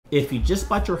If you just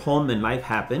bought your home and life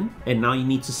happened and now you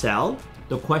need to sell,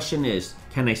 the question is,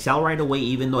 can I sell right away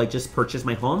even though I just purchased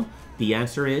my home? The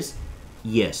answer is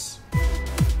yes.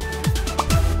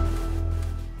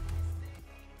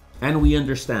 And we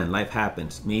understand life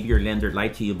happens. Maybe your lender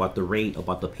lied to you about the rate,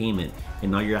 about the payment,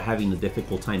 and now you're having a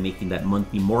difficult time making that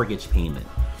monthly mortgage payment.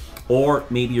 Or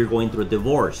maybe you're going through a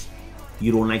divorce.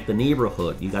 You don't like the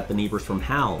neighborhood. You got the neighbors from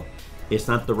hell. It's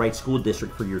not the right school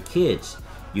district for your kids.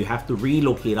 You have to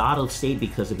relocate out of state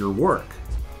because of your work.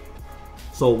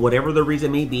 So whatever the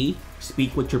reason may be,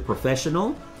 speak with your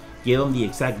professional, give them the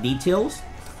exact details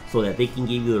so that they can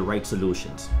give you the right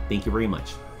solutions. Thank you very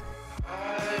much.